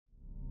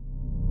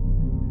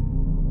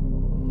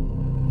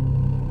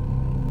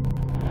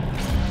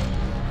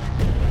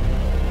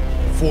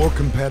4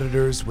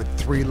 competitors with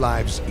 3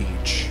 lives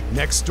each.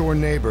 Next door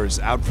neighbors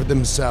out for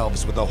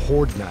themselves with a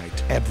Horde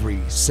night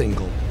every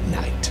single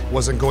night.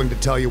 Wasn't going to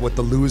tell you what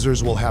the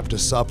losers will have to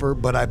suffer,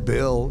 but I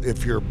bill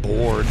if you're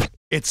bored.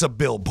 It's a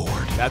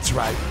billboard. That's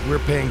right. We're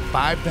paying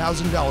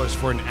 $5,000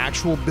 for an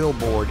actual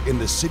billboard in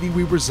the city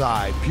we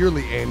reside,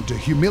 purely aimed to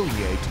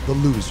humiliate the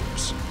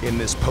losers. In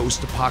this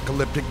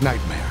post-apocalyptic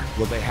nightmare,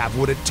 will they have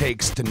what it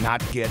takes to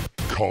not get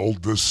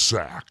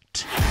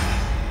cul-de-sacked?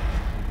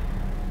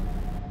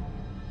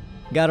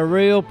 Got a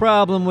real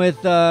problem with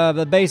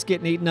the base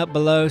getting eaten up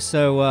below,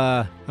 so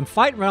I'm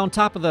fighting right on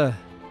top of the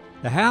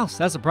house.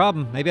 That's a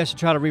problem. Maybe I should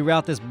try to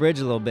reroute this bridge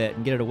a little bit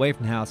and get it away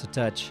from the house a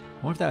touch.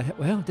 I wonder if that,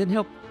 well, it didn't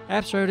help.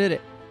 Astro did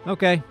it.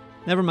 Okay,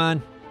 never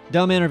mind.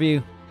 Dumb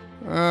interview.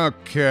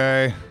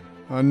 Okay,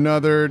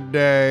 another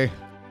day.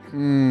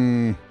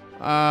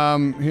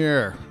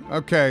 Here.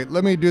 Okay,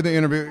 let me do the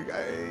interview.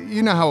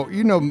 You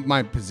know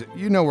my position.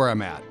 You know where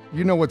I'm at.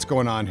 You know what's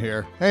going on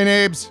here. Hey,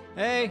 Neebs.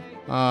 Hey.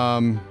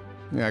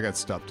 Yeah, I got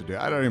stuff to do.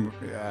 I don't even.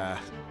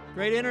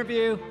 Great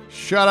interview.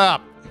 Shut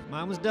up.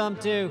 Mine was dumb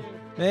too.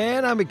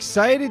 Man, I'm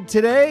excited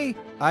today.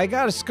 I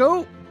got a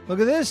scope. Look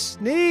at this,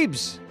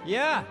 Neebs.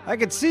 Yeah. I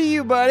can see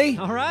you, buddy.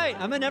 All right,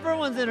 I'm in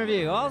everyone's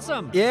interview.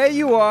 Awesome. Yeah,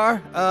 you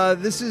are.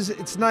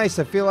 It's nice.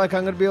 I feel like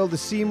I'm going to be able to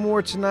see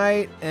more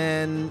tonight,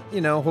 and,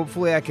 you know,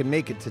 hopefully I can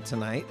make it to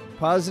tonight.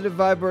 Positive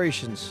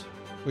vibrations.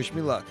 Wish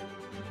me luck.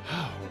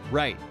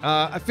 Right.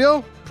 I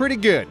feel pretty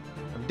good.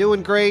 I'm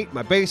doing great.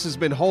 My base has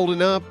been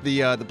holding up.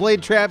 The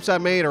blade traps I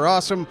made are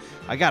awesome.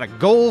 I got a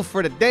goal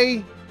for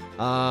today.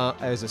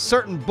 There's a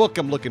certain book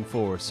I'm looking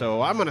for,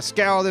 so I'm gonna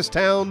scour this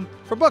town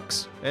for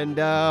books, and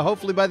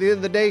hopefully by the end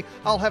of the day,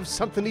 I'll have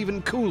something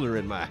even cooler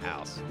in my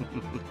house.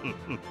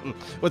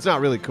 Well, it's not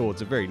really cool.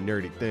 It's a very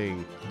nerdy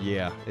thing.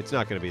 Yeah, it's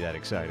not gonna be that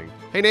exciting.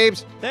 Hey,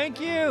 Neebs. Thank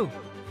you.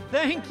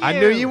 Thank you. I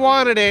knew you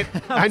wanted it.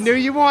 I knew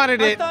you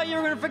wanted it. I thought you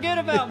were gonna forget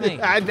about me.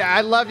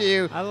 I love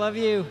you. I love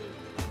you.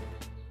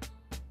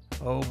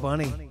 Oh,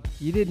 Bunny,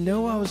 you didn't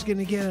know I was going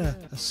to get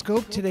a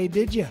scope today,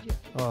 did you?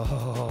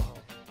 Oh,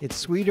 it's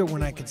sweeter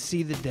when I can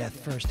see the death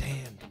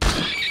firsthand.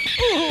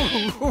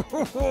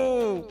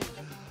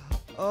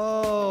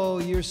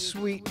 Oh, your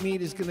sweet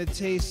meat is going to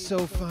taste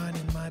so fine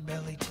in my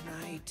belly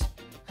tonight.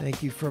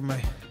 Thank you for my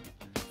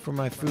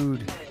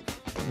food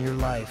and your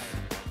life.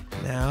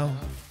 Now,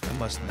 I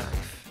must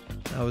knife.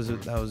 That was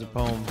a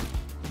poem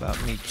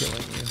about me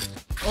killing you.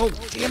 Oh,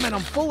 damn it, I'm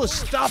full of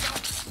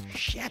stuff.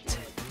 Shit.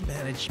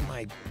 Manage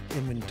my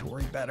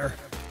inventory better.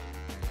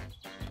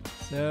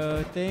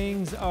 So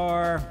things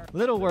are a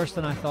little worse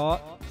than I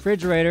thought.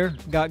 Refrigerator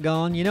got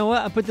gone. You know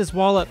what? I put this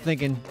wall up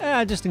thinking,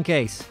 just in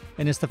case.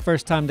 And it's the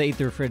first time they eat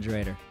the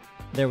refrigerator.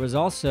 There was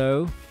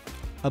also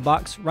a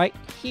box right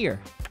here.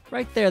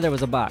 Right there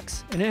was a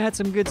box. And it had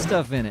some good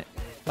stuff in it.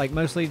 Like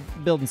mostly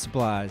building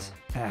supplies.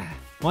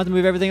 Wanted to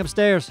move everything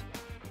upstairs.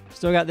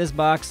 Still got this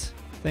box.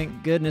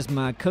 Thank goodness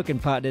my cooking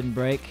pot didn't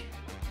break.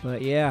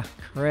 But yeah,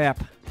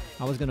 crap.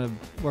 I was gonna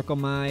work on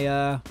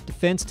my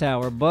defense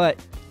tower, but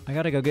I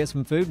gotta go get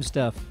some food and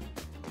stuff.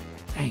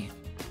 Dang.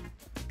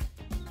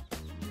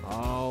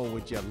 Oh,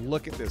 would you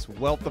look at this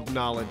wealth of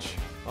knowledge.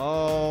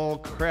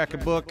 Oh, crack a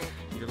book.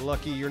 You're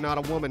lucky you're not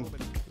a woman,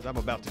 because I'm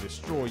about to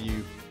destroy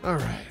you. All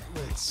right,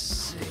 let's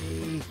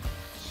see.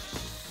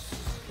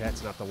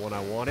 That's not the one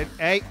I wanted.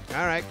 Hey,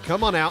 all right,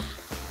 come on out.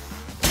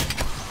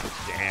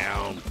 Sit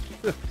down.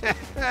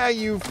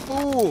 You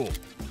fool.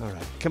 All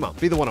right, come on,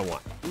 be the one I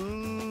want.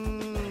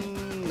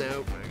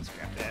 Nope, I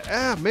scrap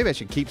that. Maybe I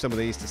should keep some of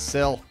these to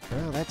sell.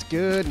 Oh, that's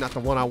good, not the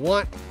one I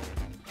want.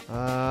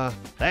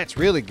 That's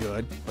really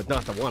good, but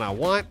not the one I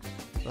want.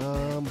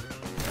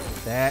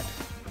 That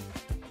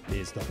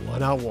is the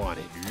one I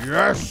wanted.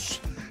 Yes!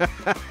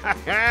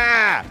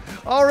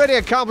 Already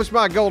accomplished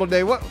my goal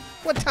today. What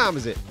time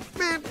is it?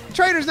 Man,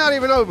 trader's not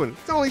even open.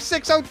 It's only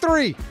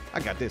 6:03. I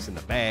got this in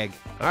the bag.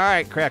 All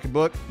right, crack a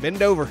book.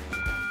 Bend over.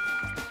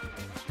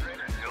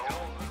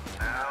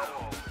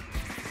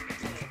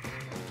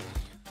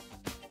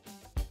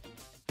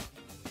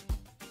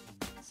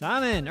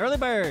 Simon, early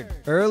bird.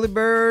 Early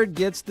bird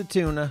gets the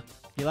tuna.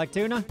 You like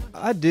tuna?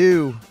 I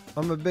do.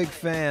 I'm a big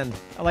fan.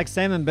 I like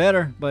salmon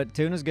better, but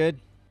tuna's good.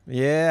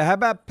 Yeah, how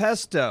about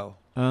pesto?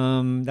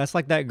 That's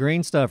like that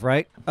green stuff,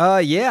 right?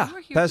 Yeah.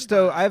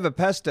 Pesto. I have a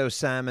pesto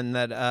salmon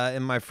that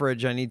in my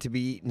fridge I need to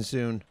be eating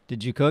soon.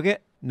 Did you cook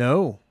it?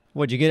 No.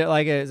 What'd you get it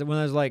like? Is it one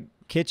of those like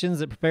kitchens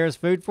that prepares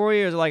food for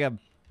you, or is it like a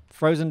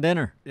frozen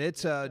dinner?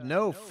 It's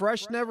no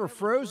fresh, never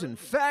frozen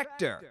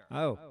factor.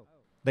 Oh,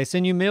 they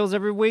send you meals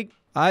every week?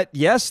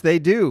 Yes, they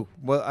do.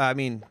 Well, I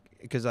mean,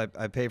 because I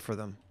pay for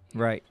them.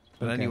 Right.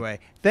 But Okay. anyway,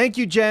 thank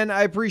you, Jen.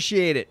 I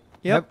appreciate it.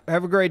 Yep.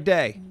 Have a great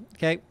day.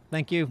 Okay,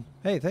 thank you.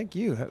 Hey, thank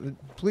you.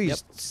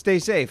 Please stay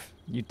safe.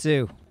 You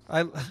too.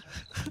 I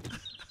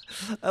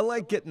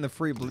like getting the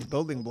free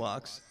building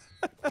blocks.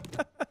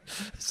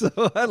 So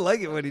I like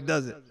it when he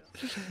does it.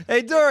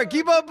 Hey, Dora,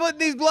 keep on putting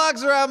these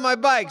blocks around my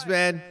bikes,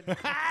 man.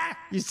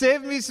 You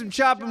saved me some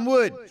chopping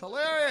wood. It's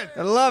hilarious.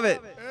 I love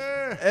it.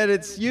 And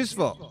it's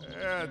useful.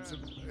 Yeah,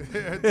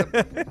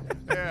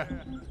 yeah.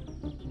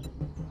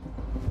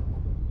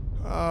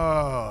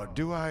 Oh,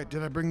 did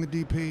I bring the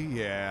DP?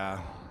 Yeah.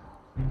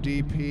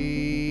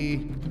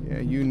 DP. Yeah,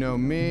 you know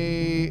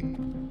me.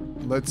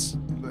 Let's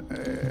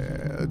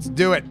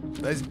do it.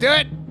 Let's do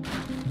it.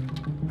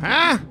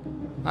 Huh?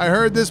 I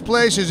heard this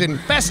place is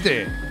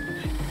infested.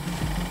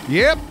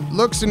 Yep,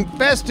 looks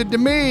infested to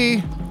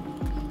me.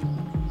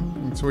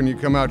 That's when you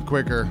come out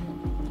quicker.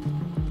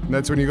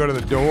 That's when you go to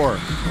the door.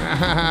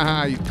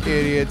 You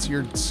idiots,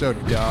 you're so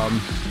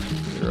dumb.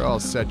 You're all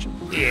such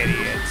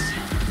idiots.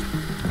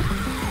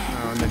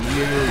 Oh, and then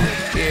you're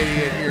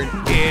an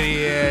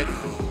idiot.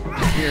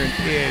 You're an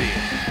idiot.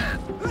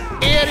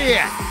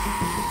 Idiot!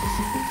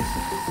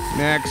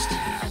 Next.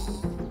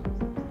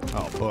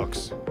 Oh,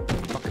 books.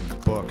 Fucking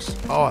books.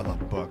 Oh, I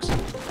love books.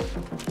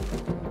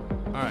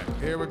 Alright,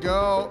 here we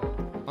go.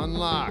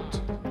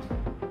 Unlocked.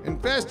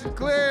 Infested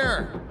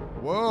clear!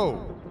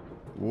 Whoa.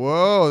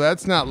 Whoa,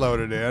 that's not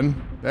loaded in.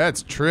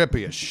 That's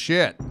trippy as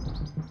shit. I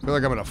feel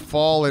like I'm gonna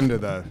fall into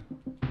the...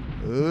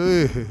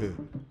 Ooh.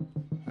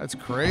 That's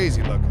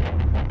crazy looking.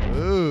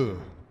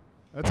 Ooh.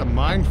 That's a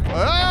mind...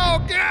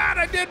 Oh, God,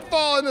 I did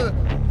fall into the...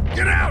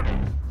 Get out!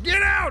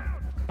 Get out!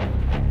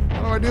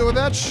 How do I deal with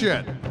that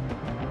shit?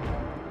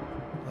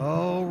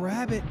 Oh,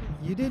 Rabbit,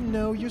 you didn't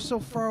know you're so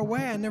far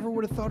away. I never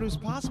would have thought it was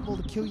possible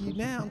to kill you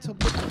now until...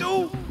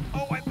 Oh,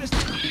 I missed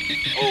it.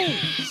 Oh,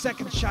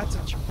 second shot's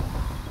at you.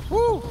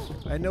 Woo!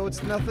 I know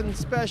it's nothing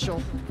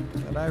special,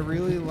 but I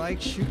really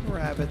like shooting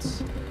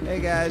rabbits.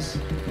 Hey guys,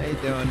 how you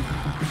doing?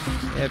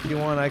 Yeah, if you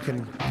want, I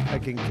can.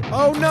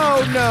 Oh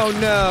no!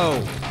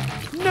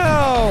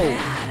 No!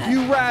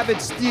 You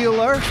rabbit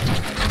stealer!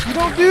 You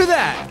don't do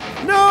that!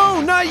 No,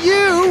 not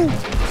you!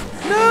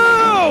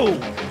 No!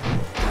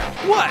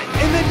 What?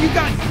 And then you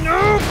got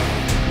no!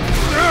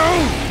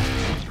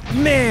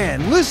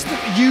 Man, listen,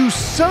 you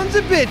sons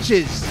of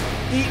bitches,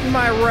 eating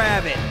my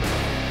rabbit.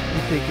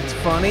 You think it's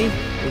funny?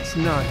 It's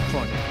not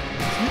funny.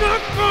 It's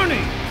not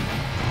funny!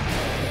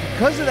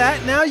 Because of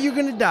that, now you're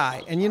gonna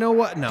die. And you know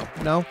what? No,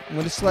 I'm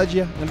gonna sledge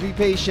you. I'm gonna be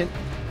patient.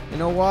 You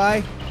know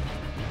why?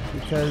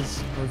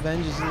 Because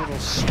revenge is a little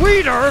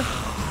sweeter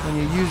when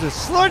you use a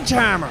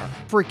sledgehammer.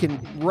 Freaking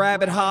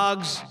rabbit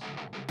hogs.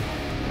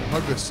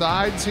 Hug the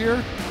sides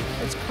here?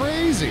 That's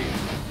crazy.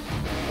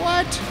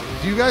 What?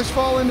 Do you guys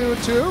fall into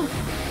it too?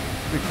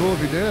 It'd be cool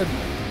if you did.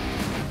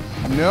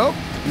 Nope.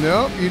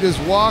 You just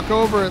walk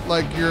over it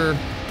like you're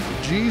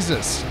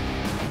Jesus.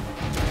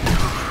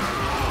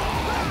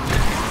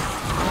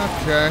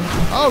 Okay.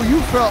 Oh,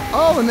 you fell.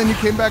 Oh, and then you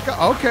came back up.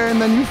 Okay,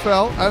 and then you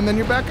fell, and then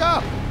you're back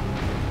up.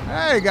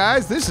 Hey,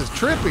 guys, this is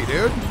trippy,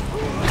 dude.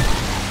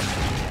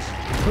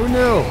 Who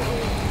knew?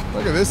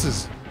 Look at this.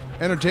 Is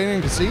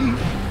entertaining to see.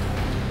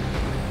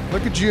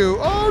 Look at you.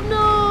 Oh,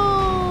 no!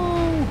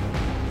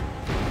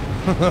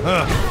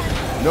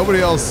 Nobody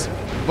else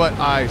but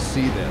I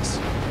see this.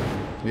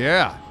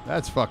 Yeah,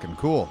 that's fucking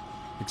cool.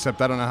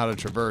 Except I don't know how to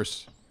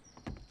traverse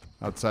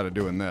outside of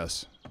doing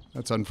this.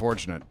 That's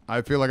unfortunate.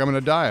 I feel like I'm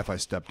gonna die if I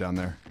step down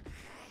there.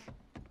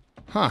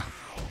 Huh.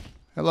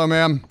 Hello,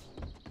 ma'am.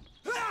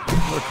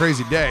 What a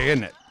crazy day,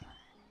 isn't it?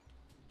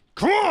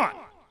 Come on!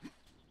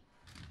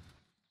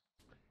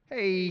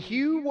 Hey,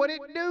 Hugh, what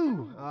it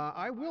do?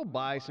 I will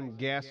buy some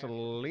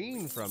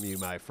gasoline from you,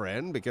 my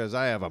friend, because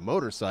I have a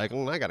motorcycle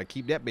and I gotta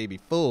keep that baby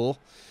full.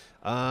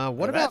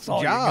 What about that's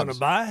all jobs? you're gonna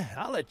buy?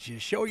 I'll let you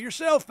show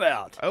yourself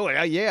out. Oh,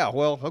 yeah,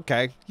 well,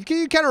 okay.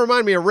 You kind of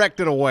remind me of Wrecked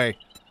in a way.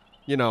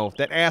 You know,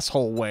 that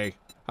asshole way.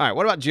 All right,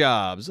 what about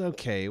jobs?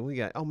 Okay, we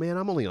got... Oh, man,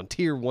 I'm only on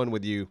tier 1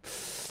 with you.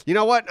 You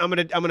know what? I'm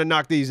gonna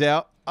knock these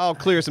out. I'll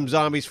clear some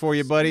zombies for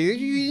you, buddy.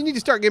 You need to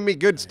start giving me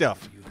good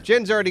stuff.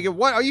 Jen's already good.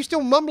 What? Are you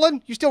still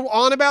mumbling? You still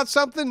on about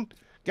something?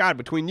 God,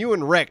 between you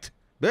and Wrecked.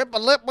 I'll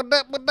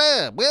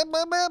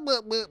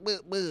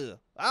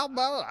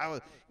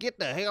get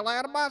the hell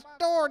out of my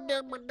store.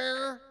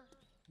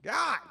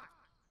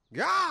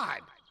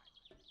 God.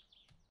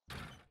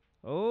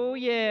 Oh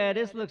yeah,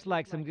 this looks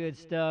like some good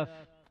stuff.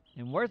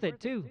 And worth it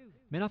too.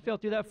 Man, I fell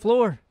through that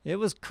floor. It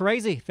was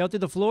crazy. Fell through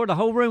the floor. The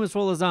whole room was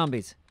full of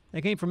zombies.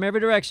 They came from every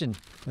direction.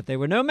 But they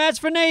were no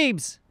match for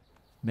Neebs.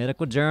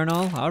 Medical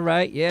journal. All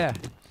right, yeah.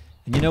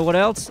 And you know what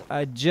else?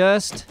 I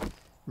just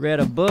read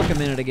a book a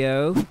minute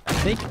ago. I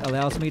think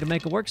allows me to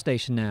make a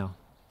workstation now.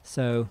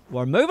 So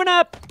we're moving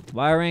up.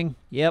 Wiring.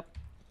 Yep.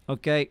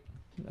 Okay.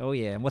 Oh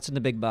yeah. And what's in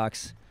the big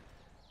box?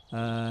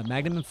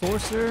 Magnum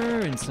Enforcer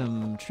and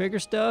some trigger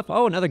stuff.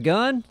 Oh, another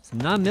gun. Some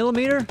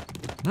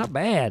 9mm. Not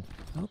bad.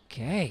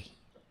 Okay.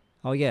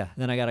 Oh yeah.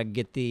 Then I gotta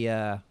get the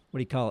what do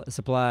you call it? The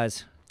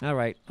supplies. All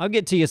right. I'll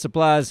get to you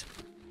supplies.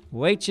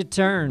 Wait your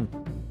turn.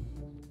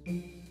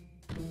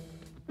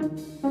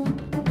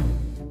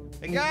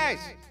 Hey, guys.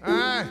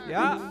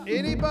 Yeah,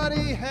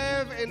 Anybody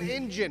have an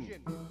engine?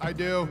 I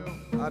do.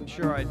 I'm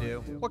sure I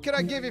do. What can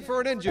I give you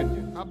for an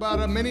engine? How about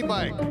a mini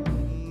bike?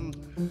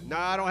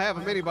 Nah, I don't have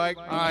a mini bike.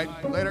 All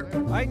right, later.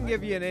 I can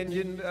give you an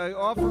engine.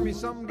 Offer me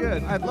something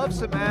good. I'd love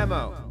some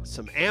ammo.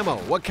 Some ammo.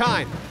 What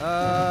kind?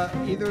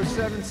 Either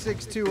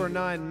 7.62 or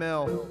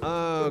 9mm.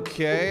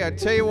 Okay, I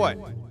tell you what.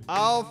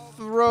 I'll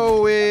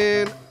throw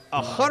in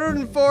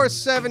 104,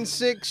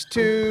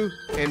 762,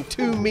 and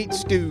 2 meat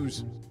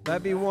stews.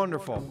 That'd be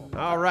wonderful.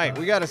 All right,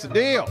 we got us a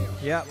deal.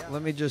 Yep,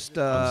 let me just,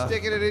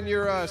 Sticking it in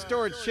your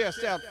storage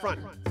chest out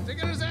front. Stick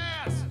it in his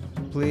ass.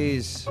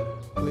 please.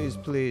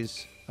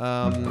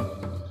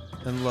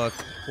 And look,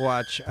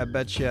 watch, I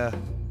bet you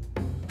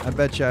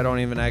I don't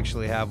even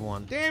actually have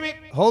one. Damn it.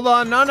 Hold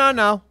on,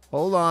 no.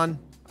 Hold on.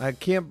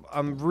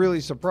 I'm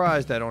really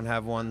surprised I don't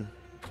have one.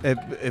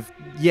 If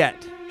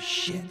yet.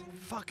 Shit.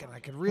 Fucking,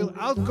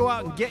 I'll go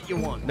out and get you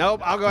one.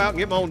 Nope, I'll go out and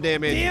get my own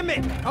damn engine.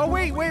 Damn it! Oh,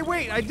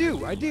 wait, I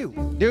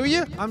do. Do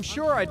you? I'm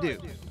sure I do.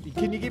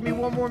 Can you give me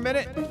one more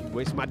minute? You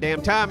waste my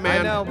damn time,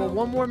 man. I know, but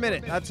one more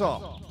minute, that's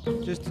all.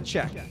 Just to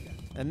check.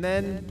 And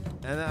then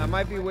I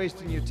might be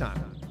wasting your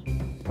time.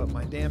 But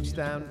my damn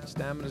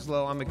stamina's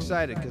low. I'm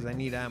excited because I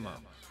need ammo.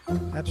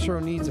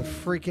 Absro needs a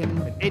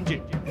freaking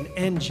Engine. an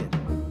engine.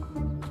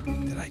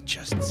 Did I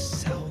just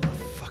sell the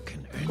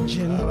fucking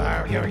engine?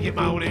 I gotta get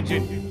my own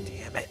engine.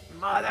 Damn it,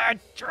 mother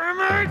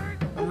German!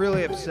 I'm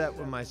really upset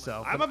with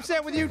myself. I'm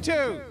upset with you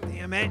too.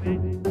 Damn it.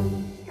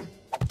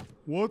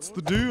 What's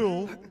the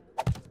deal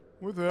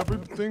with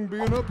everything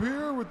being up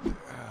here?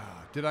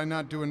 Did I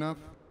not do enough?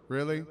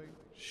 Really?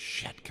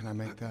 Shit, can I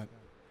make that?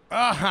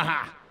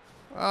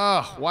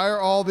 Why are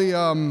all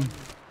the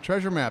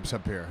treasure maps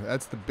up here?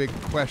 That's the big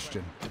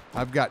question.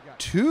 I've got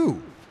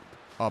 2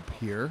 up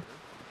here.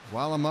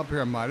 While I'm up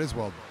here, I might as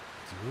well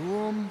do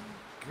them.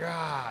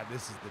 God,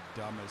 this is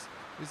the dumbest.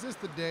 Is this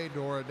the day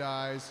Dora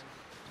dies?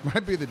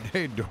 Might be the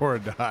day Dora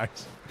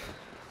dies.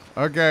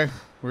 Okay,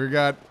 we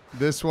got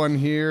this one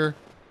here.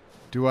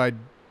 Do I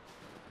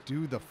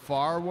do the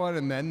far one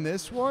and then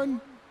this one?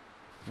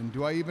 And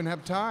do I even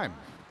have time?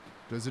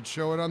 Does it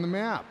show it on the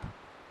map?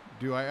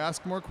 Do I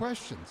ask more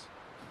questions?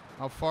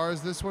 How far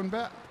is this one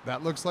back?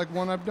 That looks like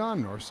one I've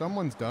done or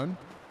someone's done.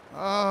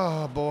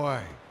 Oh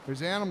boy,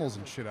 there's animals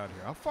and shit out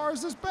here. How far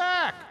is this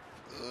back?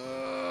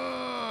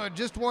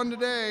 Just one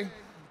today.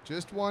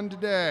 Just one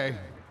today.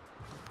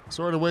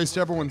 Sorry to waste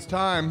everyone's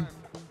time.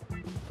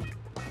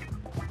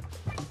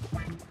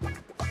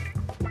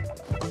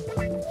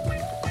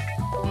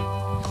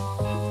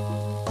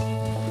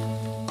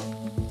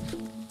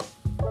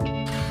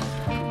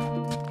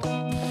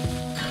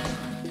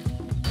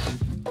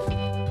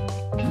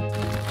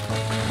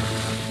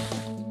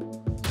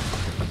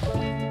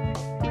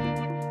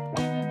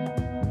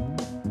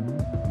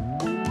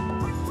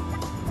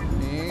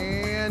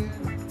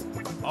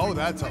 Oh,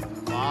 that's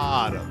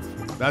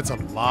a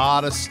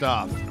lot of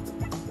stuff.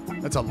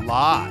 That's a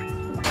lot.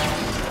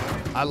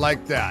 I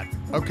like that.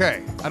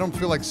 Okay, I don't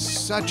feel like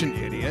such an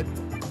idiot,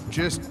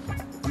 just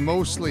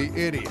mostly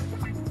idiot,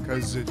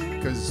 cause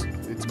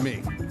it's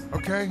me.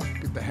 Okay,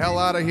 get the hell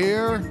out of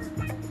here.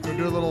 Go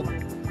do a little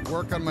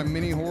work on my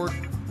mini horde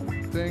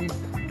thing,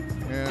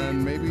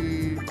 and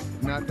maybe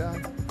not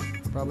die.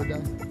 Probably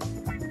die.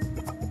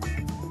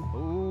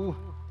 Ooh,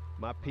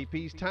 my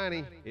pee-pee's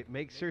tiny. It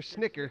makes her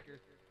snicker.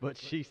 But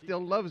she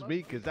still loves me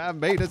because I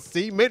made a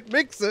cement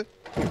mixer.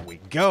 Here we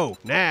go.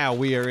 Now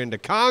we are into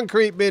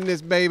concrete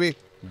business, baby.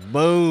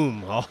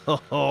 Boom.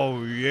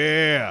 Oh,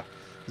 yeah.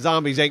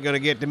 Zombies ain't going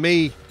to get to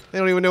me. They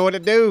don't even know what to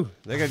do.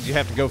 They're going to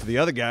have to go for the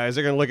other guys.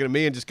 They're going to look at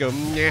me and just go,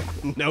 nah,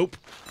 nope,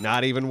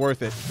 not even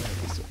worth it.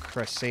 Get some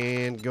crushed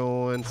sand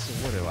going. So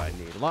what do I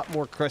need? A lot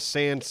more crushed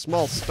sand,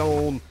 small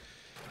stone,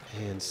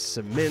 and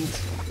cement.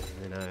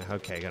 And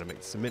okay, got to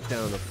make cement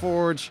down in the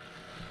forge.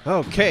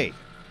 Okay.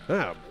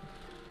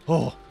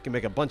 Oh, can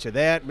make a bunch of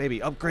that.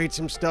 Maybe upgrade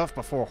some stuff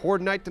before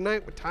Horde night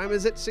tonight. What time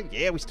is it? So,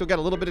 yeah, we still got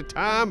a little bit of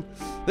time.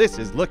 This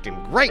is looking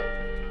great.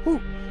 Whew.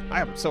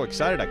 I am so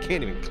excited I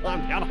can't even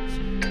climb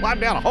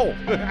down a hole.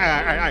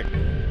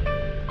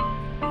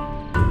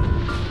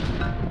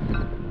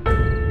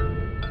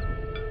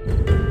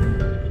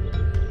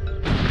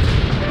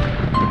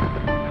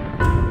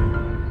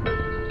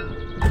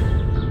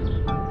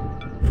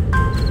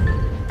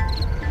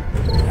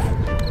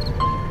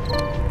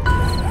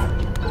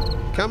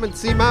 Come and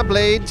see my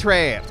blade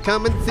traps.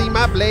 Come and see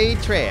my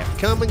blade traps.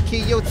 Come and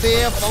kill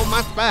yourself on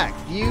my spikes,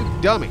 you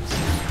dummies.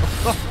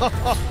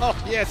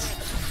 Yes.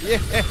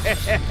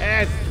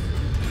 Yes.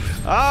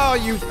 Oh,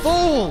 you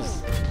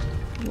fools.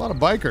 A lot of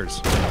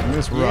bikers in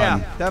this run.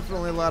 Yeah,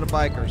 definitely a lot of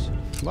bikers.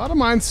 A lot of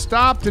mine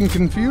stopped in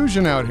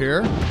confusion out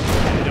here.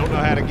 They don't know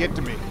how to get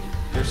to me.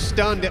 They're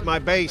stunned at my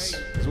base,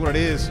 is what it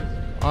is.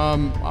 I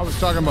was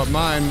talking about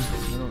mine.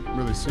 I don't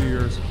really see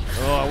yours.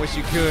 Oh, I wish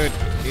you could.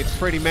 It's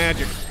pretty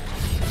magic.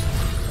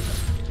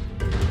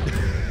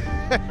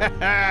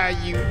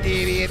 You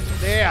idiot.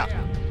 There.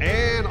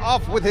 And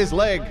off with his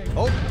leg.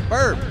 Oh,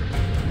 bird.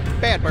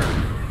 Bad bird.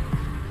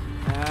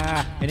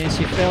 And then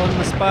she fell in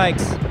my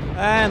spikes.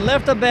 And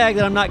left a bag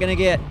that I'm not gonna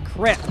get.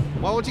 Crap.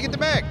 Why won't you get the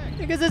bag?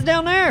 Because it's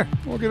down there.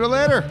 We'll get it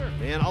later.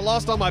 Man, I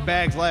lost all my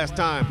bags last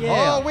time.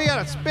 Yeah. Oh, we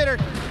got a spitter.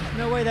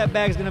 No way that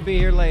bag's gonna be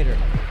here later.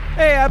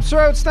 Hey,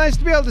 Absro, it's nice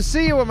to be able to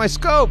see you with my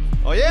scope.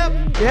 Oh, yeah?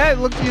 Yeah,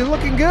 you're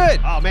looking good.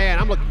 Oh, man,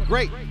 I'm looking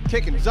great.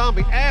 Kicking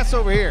zombie ass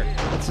over here.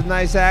 That's a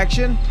nice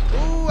action.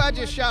 Ooh, I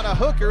just shot a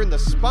hooker in the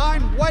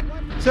spine. What?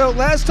 So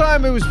last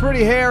time it was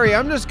pretty hairy.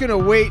 I'm just gonna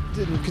wait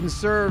and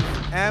conserve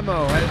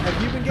ammo.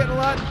 Have you been getting a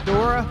lot,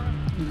 Dora?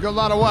 You got a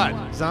lot of what?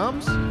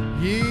 Zombs?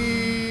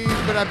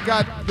 Yeah, but I've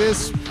got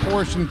this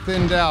portion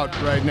thinned out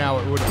right now,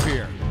 it would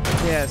appear.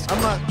 Yes. I'm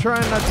not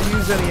trying not to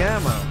use any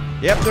ammo.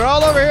 Yep, they're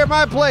all over here at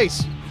my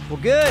place. Well,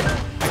 good.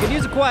 I could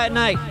use a quiet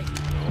night.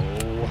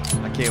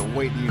 Oh, I can't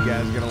wait till you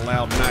guys get a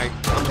loud night.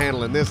 I'm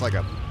handling this like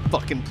a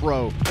fucking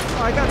pro.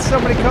 Oh, I got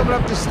somebody coming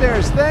up the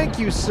stairs. Thank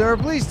you, sir.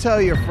 Please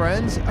tell your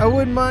friends. I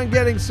wouldn't mind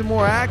getting some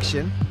more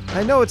action.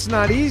 I know it's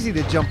not easy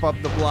to jump up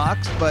the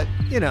blocks, but,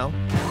 you know.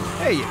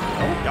 Hey,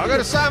 Y'all go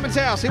to Simon's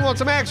house. He wants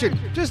some action.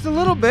 just a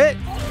little bit.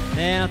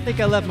 Man, I think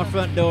I left my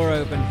front door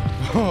open.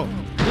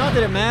 Not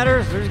that it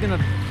matters. They're just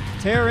gonna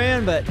tear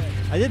in, but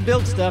I did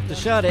build stuff to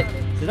shut it.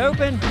 Is it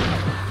open?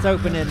 It's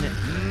open, isn't it?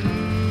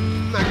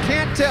 I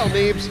can't tell,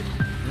 Neebs.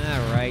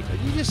 All right.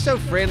 You're just so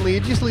friendly. You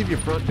just leave your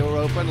front door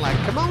open like,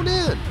 come on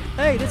in.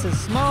 Hey, this is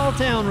small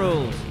town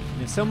rules.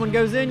 If someone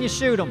goes in, you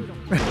shoot them.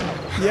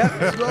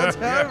 Yep, small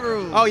town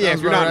rules. Oh, yeah, if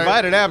Sounds you're not right.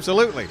 invited,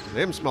 absolutely.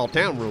 Them small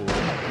town rules.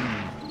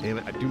 Damn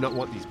it, I do not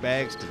want these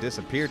bags to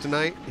disappear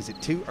tonight. Is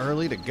it too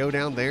early to go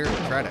down there and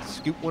try to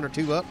scoop one or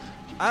two up?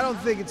 I don't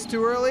think it's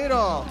too early at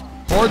all.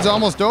 Horde's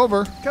almost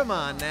over. Come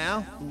on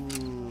now.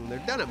 They're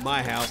done at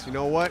my house. You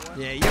know what?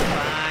 Yeah, you're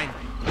fine.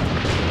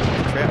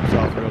 Traps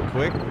off real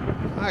quick.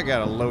 I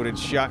got a loaded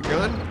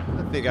shotgun.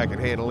 I think I can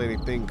handle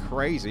anything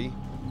crazy.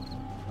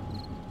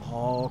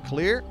 All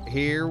clear.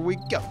 Here we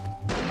go.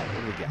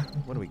 What do we got?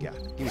 What do we got?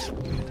 Give me some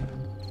good.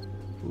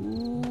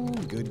 Ooh,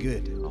 good,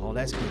 good. Oh,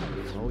 that's good.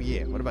 Oh,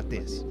 yeah. What about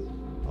this?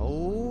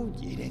 Oh,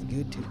 yeah, that's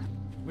good, too.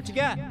 What you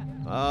got?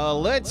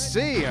 Let's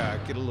see.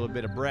 Get a little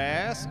bit of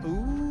brass.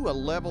 Ooh, a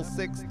level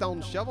 6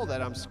 stone shovel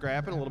that I'm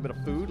scrapping. A little bit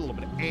of food, a little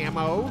bit of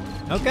ammo.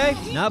 Okay,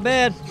 not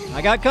bad.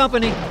 I got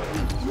company.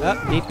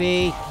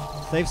 PP.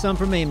 Save some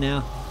for me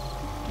now.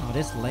 Oh,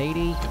 this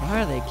lady.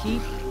 Why do they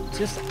keep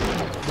just...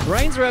 The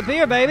brains are up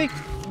here, baby.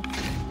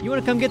 You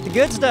want to come get the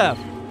good stuff?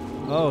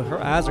 Oh,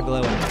 her eyes are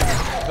glowing.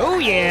 Oh,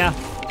 yeah.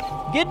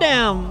 Get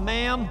down,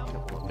 ma'am.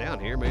 I'm down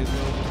here. May as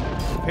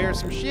well prepare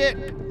some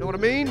shit. Know what I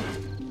mean?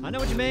 I know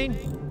what you mean.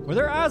 Were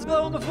their eyes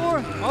glowing before?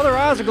 All their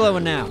eyes are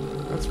glowing now.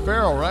 That's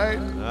feral, right?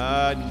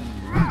 That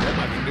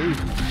might be new.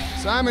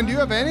 Simon, do you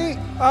have any?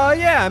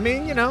 Yeah, I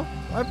mean, you know,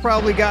 I've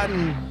probably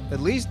gotten at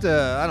least,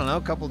 I don't know,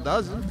 a couple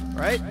dozen,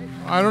 right?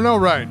 I don't know,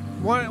 right?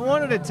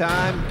 One at a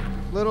time,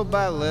 little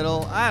by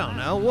little. I don't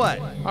know, what?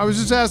 I was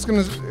just asking,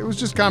 it was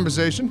just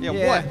conversation. Yeah,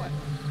 Yeah.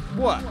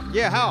 what?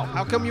 Yeah, how?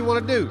 How come you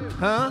want to do?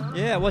 Huh?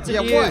 Yeah, what's it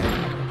Yeah, to you? what?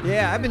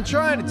 Yeah, I've been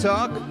trying to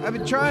talk. I've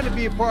been trying to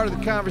be a part of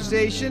the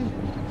conversation.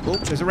 Oh,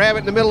 there's a rabbit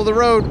in the middle of the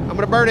road. I'm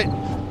gonna burn it.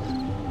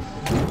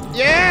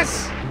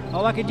 Yes!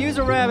 Oh, I could use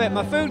a rabbit.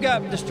 My food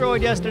got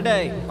destroyed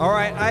yesterday. All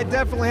right, I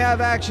definitely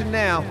have action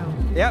now.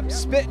 Yep,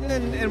 spitting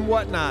and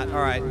whatnot.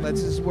 All right,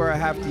 this is where I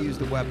have to use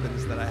the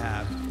weapons that I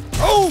have.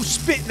 Oh,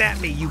 spitting at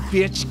me, you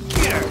bitch!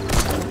 Get her!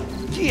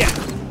 Get!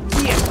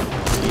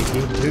 Get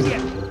him too.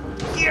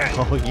 Get!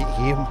 Oh, get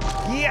him.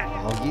 Get!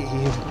 Oh, get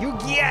him. You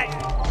get!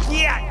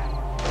 Get!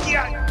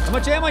 How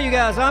much ammo you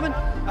got, Simon?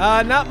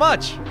 Not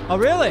much. Oh,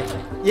 really?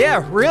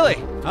 Yeah, really.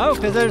 Oh,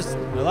 because there's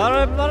a lot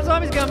of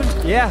zombies coming.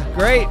 Yeah,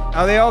 great.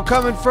 Are they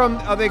coming from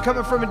a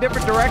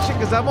different direction?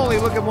 Because I'm only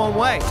looking one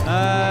way.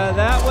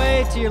 That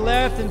way, to your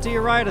left, and to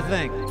your right, I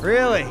think.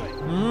 Really?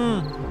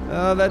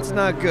 Oh, that's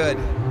not good.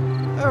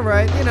 All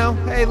right, you know,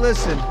 hey,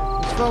 listen.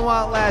 It's fun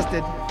while it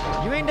lasted.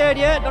 You ain't dead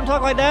yet. Don't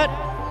talk like that.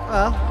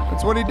 Well,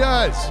 That's what he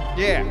does.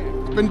 Yeah,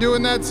 He's been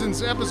doing that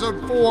since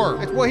episode 4.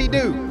 that's what he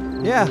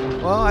do. yeah,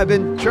 well, I've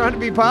been trying to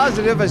be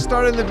positive. I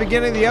started in the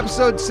beginning of the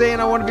episode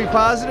saying I want to be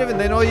positive, and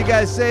then all you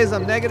guys say is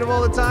I'm negative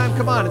all the time.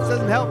 Come on, it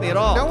doesn't help me at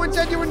all. No one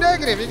said you were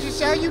negative. It's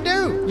just how you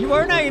do. You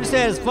were negative,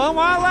 said it's fun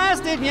while it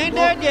lasted. You ain't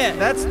dead yet.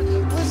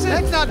 Listen,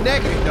 That's not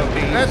negative, though,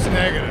 Dean. That's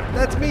negative.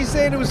 that's me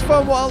saying it was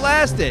fun while it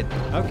lasted.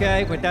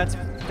 Okay, but that's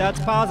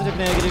positive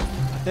negative,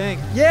 I think.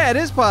 Yeah, it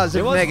is It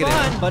positive was negative.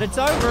 fun, but it's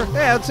over.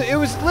 Yeah, it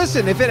was,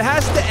 listen, if it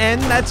has to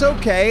end, that's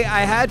okay. I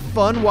had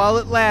fun while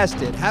it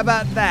lasted. How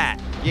about that?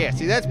 Yeah,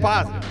 see, that's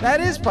positive. That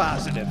is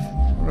positive. I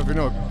don't know if you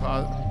know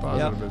what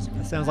positive is.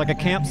 That sounds like a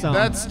camp song.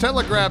 That's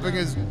telegraphing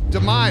his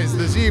demise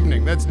this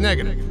evening. That's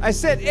negative. I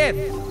said if.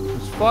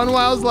 It's fun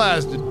while it's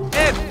lasted.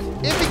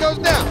 If he goes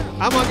down,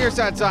 I'm on your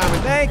side, Simon.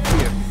 Thank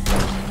you.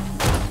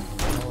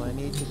 All I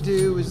need to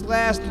do is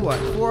last, what,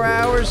 4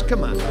 hours?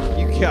 Come on.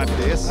 You got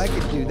this. I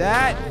can do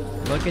that.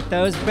 Look at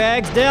those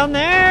bags down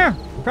there.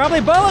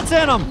 Probably bullets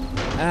in them.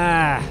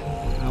 Ah,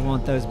 I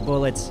want those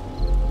bullets.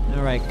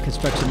 All right,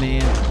 construction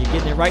man, you're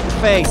getting it right in the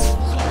face.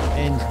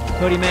 And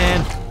hoodie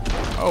man,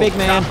 Oh, big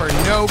man. copper,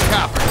 no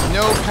coppers.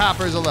 No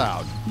coppers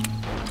allowed.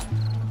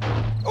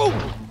 Oh,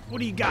 what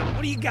do you got?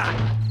 What do you got?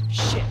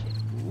 Shit.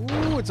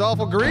 Ooh, it's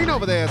awful green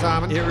over there,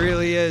 Simon. It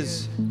really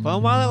is.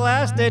 Fun while it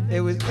lasted.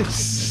 It was.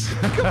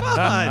 Come on.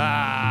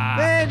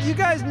 Man, you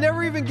guys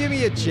never even give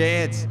me a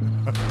chance.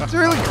 It's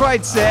really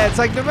quite sad. It's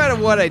like no matter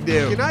what I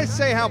do. Can I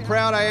say how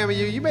proud I am of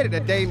you? You made it to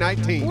day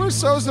 19. We're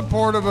so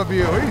supportive of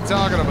you. What are you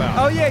talking about?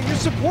 Oh yeah, you're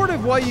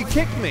supportive while you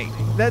kicked me.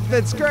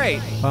 That's great.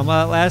 Fun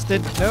while it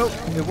lasted. Nope,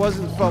 it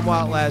wasn't fun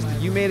while it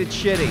lasted. You made it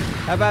shitty.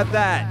 How about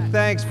that?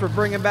 Thanks for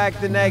bringing back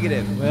the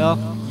negative. Well,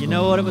 you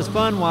know what? It was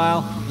fun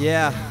while.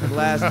 Yeah, it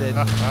lasted.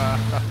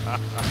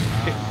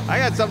 I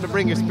got something to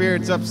bring your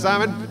spirits up,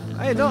 Simon.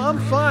 Hey, no, I'm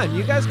fine.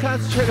 You guys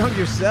concentrate on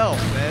yourself,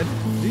 man.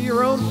 Do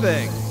your own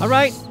thing. All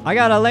right, I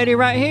got a lady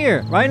right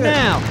here, right Good.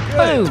 now.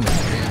 Good. Boom.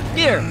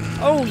 Here.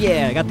 Oh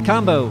yeah, I got the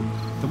combo.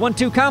 The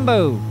 1-2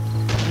 combo.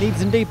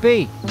 Neebs and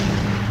DP.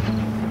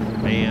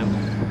 Man,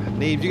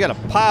 Neebs, you got a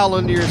pile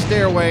under your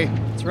stairway.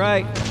 That's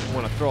right. I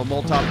want to throw a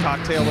Molotov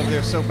cocktail over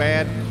there so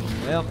bad.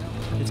 Well,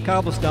 it's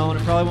cobblestone.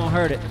 It probably won't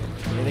hurt it.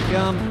 Here they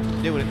come.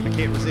 I'm doing it. I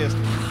can't resist.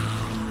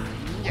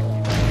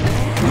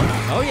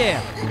 Oh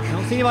yeah. I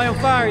don't see anybody on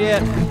fire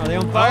yet. Are they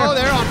on fire? Oh,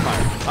 they're on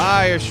fire.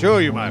 I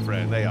assure you, my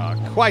friend, they are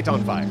quite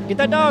on fire. Get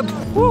that dog.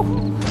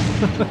 Woo.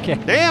 Okay.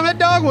 Damn, that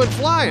dog went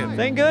flying.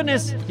 Thank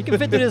goodness. He can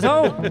fit through this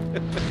hole.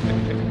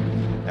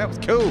 That was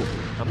cool.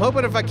 I'm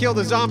hoping if I kill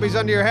the zombies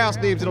under your house,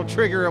 Neebs, it'll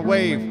trigger a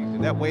wave.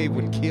 And that wave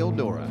would kill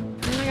Dora.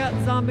 I got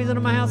zombies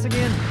under my house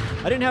again.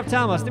 I didn't have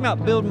time. I was thinking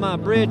about building my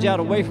bridge out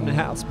away from the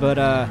house, but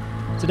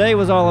today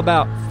was all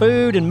about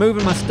food and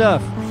moving my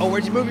stuff. Oh,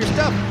 where'd you move your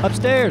stuff?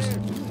 Upstairs.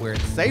 Where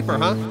it's safer,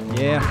 huh?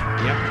 Yeah.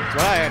 Yep, that's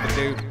what I had to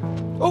do.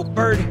 Oh,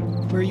 bird.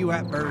 Where you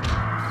at, bird?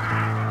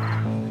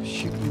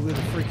 Shoot you with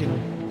a freaking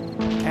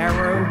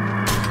arrow.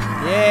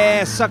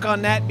 Yeah, suck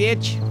on that,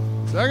 bitch.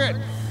 Suck it.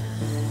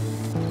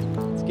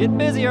 It's getting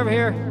busy over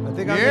here. I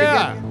think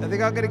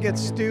I'm gonna get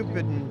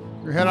stupid and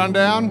You head on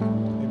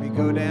down? maybe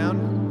go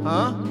down.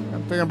 Huh?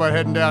 I'm thinking about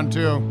heading down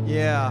too.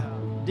 Yeah.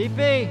 DP,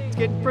 it's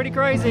getting pretty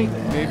crazy.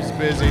 Neebs is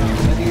busy.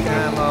 I need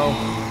ammo.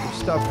 There's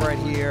stuff right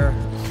here.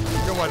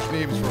 Go watch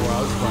Neebs for a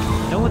while. It's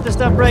fun. Don't let this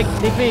stuff break.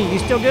 DP, you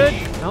still good?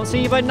 I don't see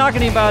anybody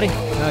knocking anybody.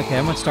 Okay,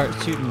 I'm gonna start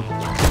shooting.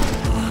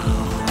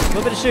 A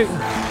little bit of shooting.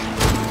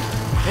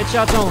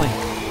 Headshots only.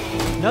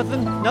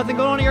 Nothing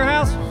going on at your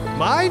house?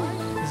 Mine?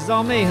 This is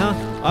all me, huh?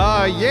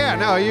 Yeah,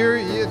 no,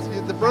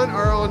 the brunt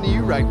are on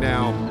you right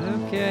now.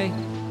 Okay,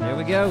 there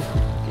we go.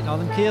 Getting all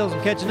them kills.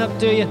 I'm catching up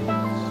to you.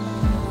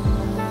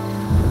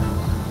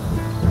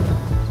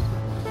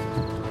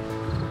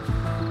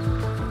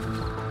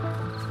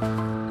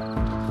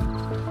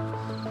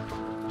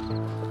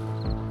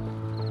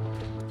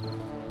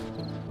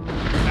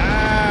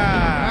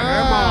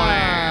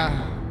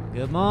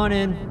 Good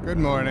morning. Good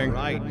morning.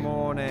 Right.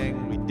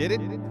 Morning. We did it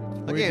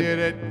We again. did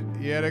it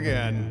yet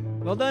again.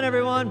 Well done,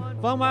 everyone.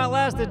 Fun while it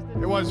lasted.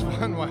 It was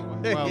fun while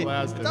it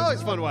lasted. It's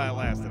always fun while it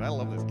lasted. I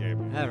love this game.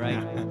 All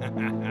right.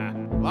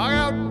 Log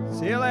out.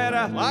 See you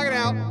later. Log it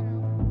out.